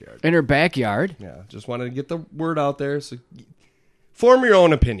her backyard. In her backyard. Yeah, just wanted to get the word out there. So form your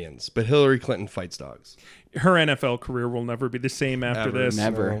own opinions, but Hillary Clinton fights dogs. Her NFL career will never be the same after Ever. this.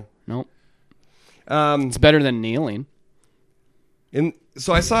 Never. Nope. Um, It's better than kneeling.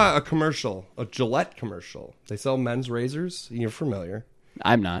 So I saw a commercial, a Gillette commercial. They sell men's razors. You're familiar.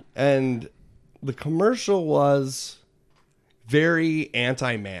 I'm not. And the commercial was very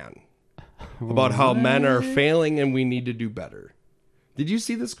anti-man about how men are failing and we need to do better. Did you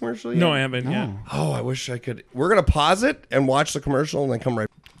see this commercial yet? No, I haven't. Yeah. Oh, I wish I could. We're going to pause it and watch the commercial and then come right.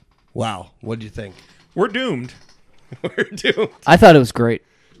 Wow. What do you think? We're doomed. We're doomed. I thought it was great.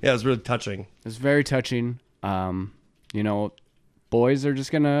 Yeah, it was really touching. It was very touching. Boys are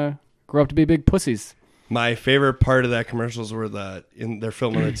just gonna grow up to be big pussies. My favorite part of that commercial is where they're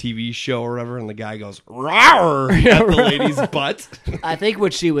filming a TV show or whatever, and the guy goes "rawr" at the lady's butt. I think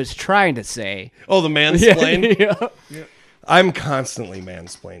what she was trying to say. Oh, the mansplain. Yeah. I'm constantly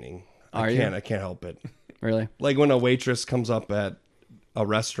mansplaining. Are I you? can't help it. Really? Like when a waitress comes up at a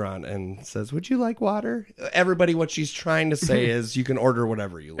restaurant and says, "Would you like water?" Everybody, what she's trying to say is, you can order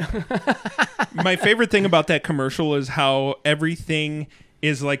whatever you like. My favorite thing about that commercial is how everything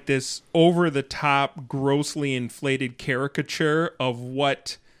is like this over-the-top, grossly inflated caricature of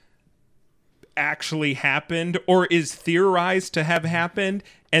what actually happened or is theorized to have happened,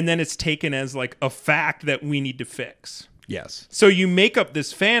 and then it's taken as like a fact that we need to fix. Yes. So you make up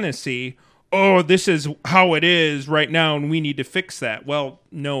this fantasy, oh, this is how it is right now, and we need to fix that. Well,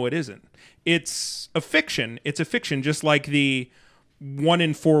 no, it isn't. It's a fiction. It's a fiction, just like the 1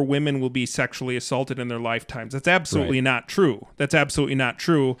 in 4 women will be sexually assaulted in their lifetimes. That's absolutely not true. That's absolutely not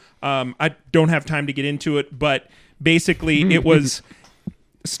true. I don't have time to get into it, but basically it was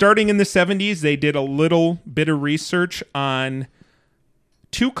starting in the 70s, they did a little bit of research on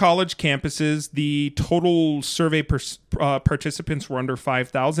 2 college campuses. The total survey participants were under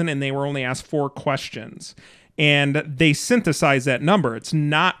 5,000, and they were only asked 4 questions. And they synthesized that number. It's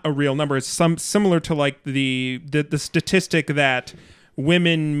not a real number. It's similar to like the statistic that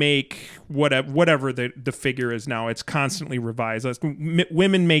women make whatever the figure is now. It's constantly revised.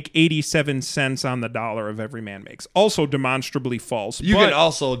 Women make 87 cents on the dollar of every man makes. Also demonstrably false. You can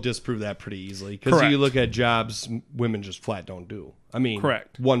also disprove that pretty easily because Correct. you look at jobs women just flat don't do. I mean,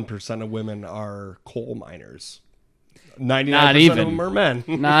 Correct. 1% of women are coal miners. 99% Not of even. them are men.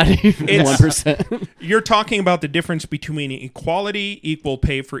 Not even It's- 1%. You're talking about the difference between equality, equal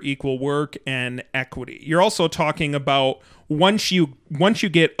pay for equal work, and equity. You're also talking about once you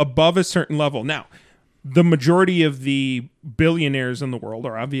get above a certain level. Now, the majority of the billionaires in the world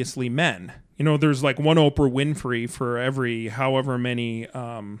are obviously men. You know, there's like one Oprah Winfrey for every however many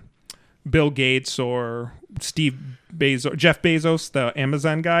Bill Gates or Jeff Bezos, the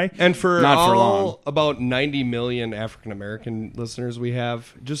Amazon guy. And for Not for all long. about 90 million African American listeners we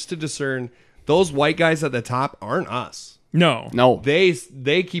have, just to discern, those white guys at the top aren't us. No. No. They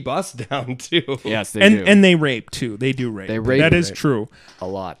keep us down too. Yes, they And do. and they rape too. They do rape. They rape. That is Rape. true. a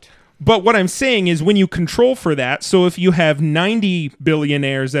lot. But what I'm saying is when you control for that, so if you have 90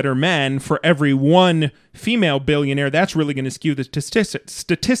 billionaires that are men for every 1 female billionaire, that's really going to skew the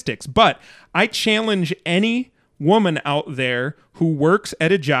statistics. But I challenge any woman out there who works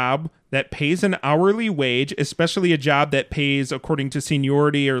at a job that pays an hourly wage, especially a job that pays according to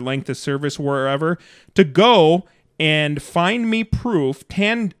seniority or length of service, wherever, to go and find me proof,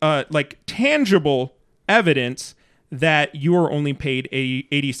 tangible evidence that you are only paid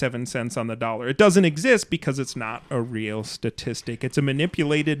 87 cents on the dollar. It doesn't exist because it's not a real statistic. It's a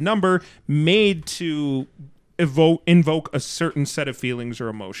manipulated number made to invoke a certain set of feelings or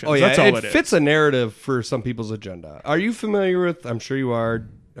emotions. Oh yeah, That's all it it is. fits a narrative for some people's agenda. Are you familiar with? I'm sure you are.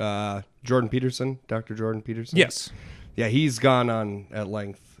 Jordan Peterson, Dr. Jordan Peterson. Yes. Yeah, he's gone on at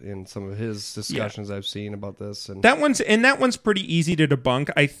length in some of his discussions I've seen about this. And That one's pretty easy to debunk.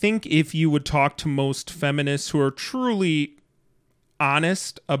 I think if you would talk to most feminists who are truly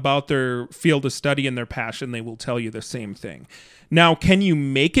honest about their field of study and their passion, they will tell you the same thing. Now, can you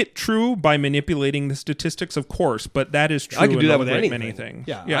make it true by manipulating the statistics? Of course, but that is true I could do in that a with great anything. many things.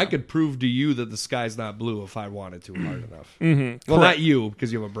 Yeah, I could prove to you that the sky's not blue if I wanted to hard enough. Mm-hmm. Well, not you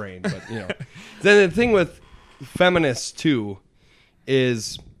because you have a brain, but you know. Then the thing with feminists too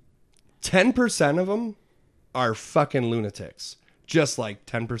is 10% of them are fucking lunatics, just like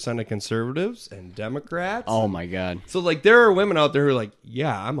 10% of conservatives and Democrats. Oh my God. So like there are women out there who are like,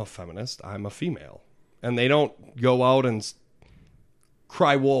 yeah, I'm a feminist, I'm a female, and they don't go out and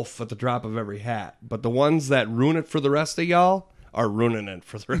cry wolf at the drop of every hat. But the ones that ruin it for the rest of y'all are ruining it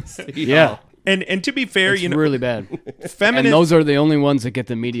for the rest of y'all. Yeah. And to be fair, It's you know, really bad. And feminists. those are the only ones that get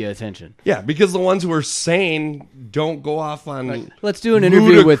the media attention. Yeah, because the ones who are sane don't go off on Let's do an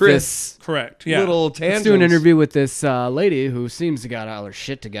interview with ludicrous this. Correct. Yeah. little tangents. Let's do an interview with this lady who seems to got all her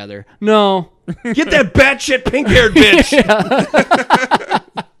shit together. No. Get that batshit pink-haired bitch.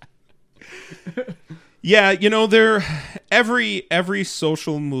 Yeah, you know, every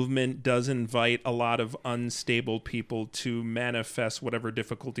social movement does invite a lot of unstable people to manifest whatever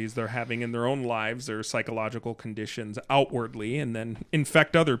difficulties they're having in their own lives or psychological conditions outwardly and then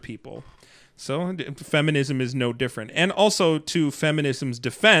infect other people. So feminism is no different. And also, to feminism's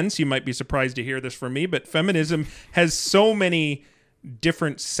defense, you might be surprised to hear this from me, but feminism has so many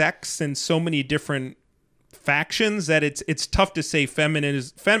different sects and so many different factions that it's tough to say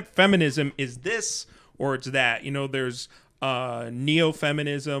feminism is this or it's that. There's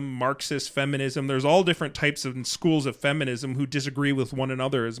neo-feminism, Marxist feminism. There's all different types of schools of feminism who disagree with one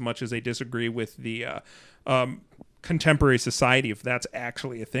another as much as they disagree with the contemporary society, if that's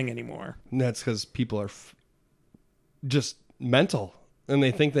actually a thing anymore. And that's because people are just mental, and they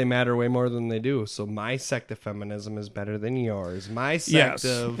think they matter way more than they do. So my sect of feminism is better than yours. My sect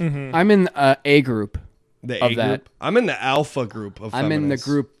of... Mm-hmm. I'm in A group. The of A that. group? I'm in the alpha group of I'm in the feminists.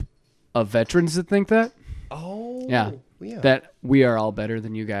 group of veterans that think that. Oh. Yeah. That we are all better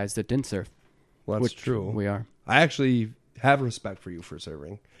than you guys that didn't serve. Well, that's true. We are. I actually have respect for you for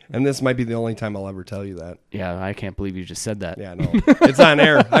serving. And this might be the only time I'll ever tell you that. Yeah, I can't believe you just said that. Yeah, no. It's on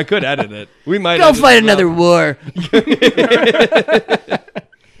air. I could edit it. We might Go edit fight it another out. war.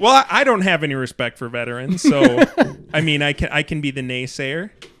 Well, I don't have any respect for veterans, so I mean, I can be the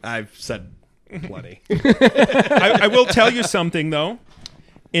naysayer. I've said plenty. I will tell you something, though.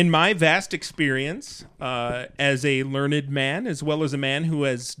 In my vast experience as a learned man, as well as a man who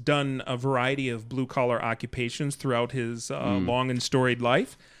has done a variety of blue-collar occupations throughout his long and storied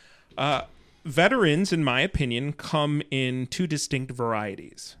life, veterans, in my opinion, come in two distinct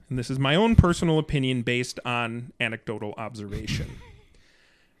varieties. And this is my own personal opinion based on anecdotal observation.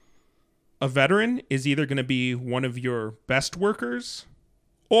 A veteran is either going to be one of your best workers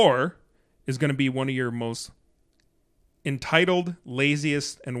or is going to be one of your most entitled,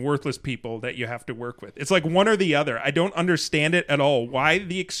 laziest, and worthless people that you have to work with. It's like one or the other. I don't understand it at all. Why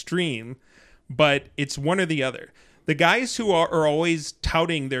the extreme? But it's one or the other. The guys who are always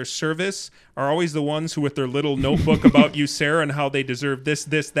touting their service are always the ones who, with their little notebook about you, Sarah, and how they deserve this,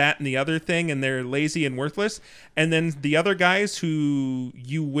 that, and the other thing, and they're lazy and worthless. And then the other guys who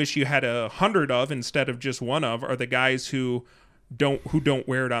you wish you had 100 of instead of just one of are the guys who don't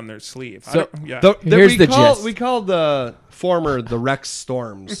wear it on their sleeve. So, Here's the gist. We call the former the Rex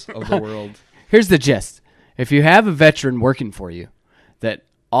Storms of the world. Here's the gist. If you have a veteran working for you that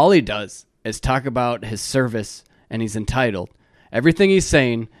all he does is talk about his service and he's entitled, everything he's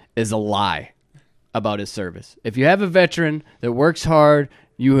saying is a lie about his service. If you have a veteran that works hard,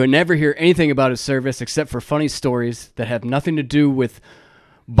 you will never hear anything about his service except for funny stories that have nothing to do with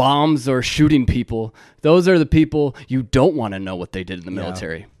bombs or shooting people. Those are the people you don't want to know what they did in the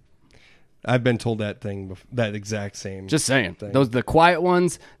military. I've been told that exact same. Just saying. thing. Those are the quiet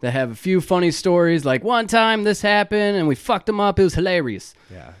ones that have a few funny stories, like one time this happened and we fucked them up. It was hilarious.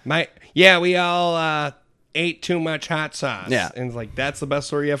 Yeah. We all ate too much hot sauce. Yeah. And it's like, that's the best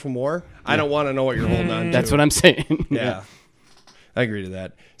story you have from war? I don't want to know what you're holding on to. That's what I'm saying. Yeah. I agree to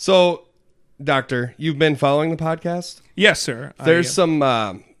that. So, Doctor, you've been following the podcast? Yes, sir. There's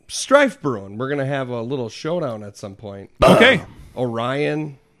some strife brewing. We're going to have a little showdown at some point. Okay.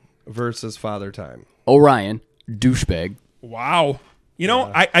 Orion versus Father Time. Orion, douchebag. Wow.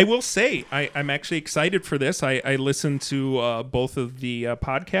 I will say, I'm actually excited for this. I listened to both of the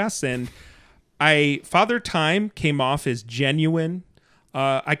podcasts, and Father Time came off as genuine.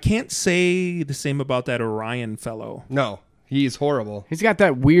 I can't say the same about that Orion fellow. No, he's horrible. He's got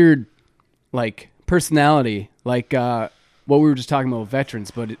that weird, personality, what we were just talking about with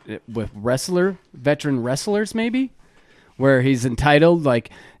veterans, but with veteran wrestlers, maybe, where he's entitled,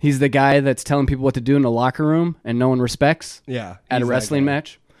 he's the guy that's telling people what to do in the locker room and no one respects. Yeah, at a wrestling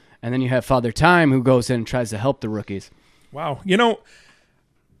match. And then you have Father Time, who goes in and tries to help the rookies. Wow.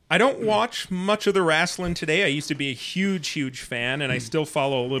 I don't watch much of the wrestling today. I used to be a huge fan, and I still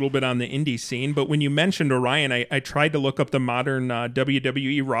follow a little bit on the indie scene. But when you mentioned Orion, I tried to look up the modern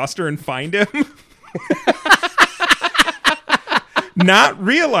WWE roster and find him. Not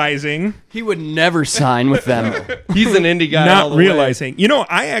realizing. He would never sign with them. He's an indie guy. all Not the realizing. way.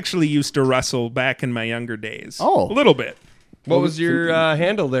 I actually used to wrestle back in my younger days. Oh. A little bit. What was your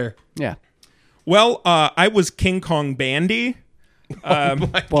handle there? Yeah. Well, I was King Kong Bandy.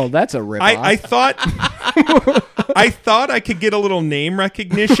 Well, that's a ripoff. I thought I thought I could get a little name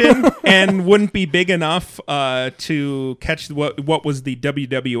recognition and wouldn't be big enough to catch what was the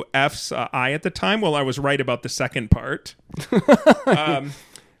WWF's eye at the time. Well, I was right about the second part.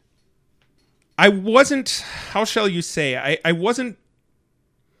 I wasn't. How shall you say? I wasn't.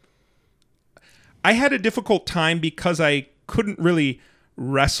 I had a difficult time because I couldn't really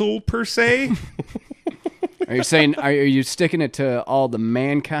wrestle per se. Are you saying, are you sticking it to all the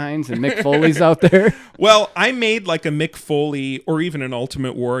Mankinds and Mick Foley's out there? Well, I made like a Mick Foley or even an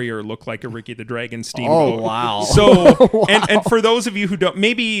Ultimate Warrior look like a Ricky the Dragon Steamboat. Oh, wow. So, and for those of you who don't,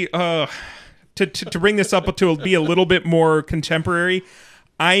 maybe to bring this up to be a little bit more contemporary,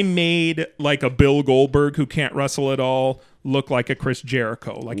 I made like a Bill Goldberg who can't wrestle at all look like a Chris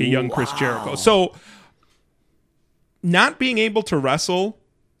Jericho, like a young Chris Jericho. So, not being able to wrestle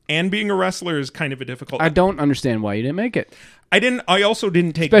and being a wrestler is kind of a difficult. I don't understand why you didn't make it. I also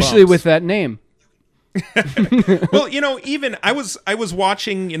didn't take Especially bumps. with that name. Well, even I was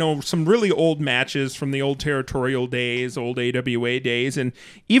watching, some really old matches from the old territorial days, old AWA days, and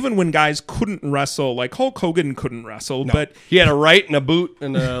even when guys couldn't wrestle, like Hulk Hogan couldn't wrestle, but He had a right and a boot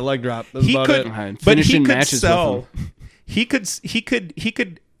and a leg drop. That's he about could, it. but he Finishing could matches sell. with He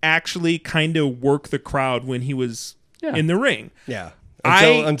could actually kind of work the crowd when he was Yeah. in the ring. Yeah.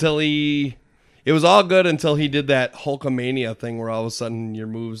 I- Until he... It was all good until he did that Hulkamania thing where all of a sudden your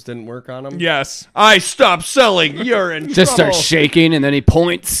moves didn't work on him. Yes. I stopped selling. You're in Just trouble. starts shaking, and then he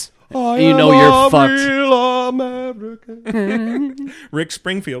points. I You know am you're a fucked. real American. Rick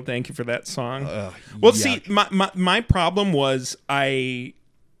Springfield, thank you for that song. Well, see, my problem was I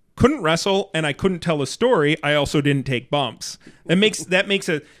couldn't wrestle and I couldn't tell a story. I also didn't take bumps. That makes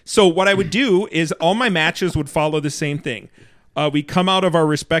a so what I would do is all my matches would follow the same thing. We come out of our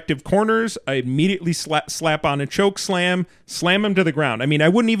respective corners. I immediately slap on a choke slam, slam him to the ground. I mean, I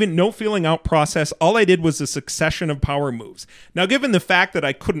wouldn't even, no feeling out process. All I did was a succession of power moves. Now, given the fact that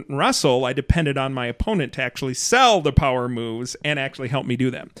I couldn't wrestle, I depended on my opponent to actually sell the power moves and actually help me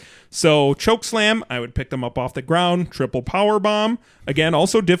do them. So, choke slam, I would pick them up off the ground. Triple power bomb. Again,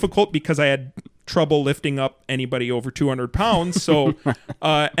 also difficult because I had trouble lifting up anybody over 200 pounds. So,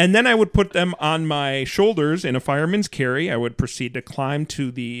 and then I would put them on my shoulders in a fireman's carry. I would proceed to climb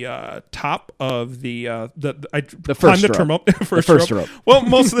to the top of the first rope. first rope. Well,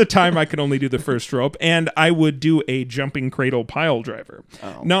 most of the time I could only do the first rope, and I would do a jumping cradle pile driver.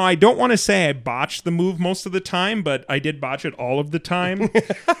 Oh. Now, I don't want to say I botched the move most of the time, but I did botch it all of the time.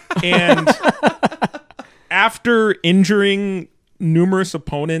 And after injuring numerous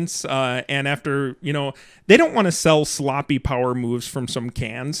opponents, and after, they don't want to sell sloppy power moves from some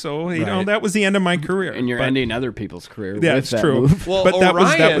can, so Right. that was the end of my career. And you're But ending other people's career with that's that true. move. Well, But that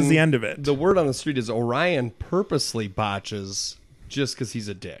was Orion, the end of it. The word on the street is Orion purposely botches just because he's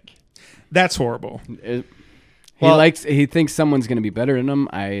a dick. That's horrible. He thinks someone's going to be better than him.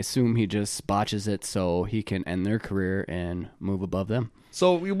 I assume he just botches it so he can end their career and move above them.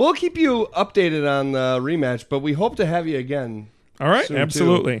 So we'll keep you updated on the rematch, but we hope to have you again. All right, soon, too.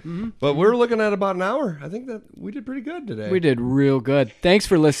 absolutely. But we're looking at about an hour. I think that we did pretty good today. We did real good. Thanks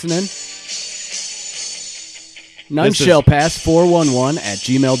for listening. None This is- shall pass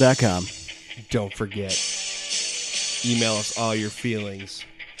 411@gmail.com. Don't forget, email us all your feelings.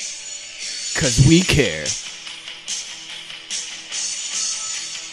 'Cause we care.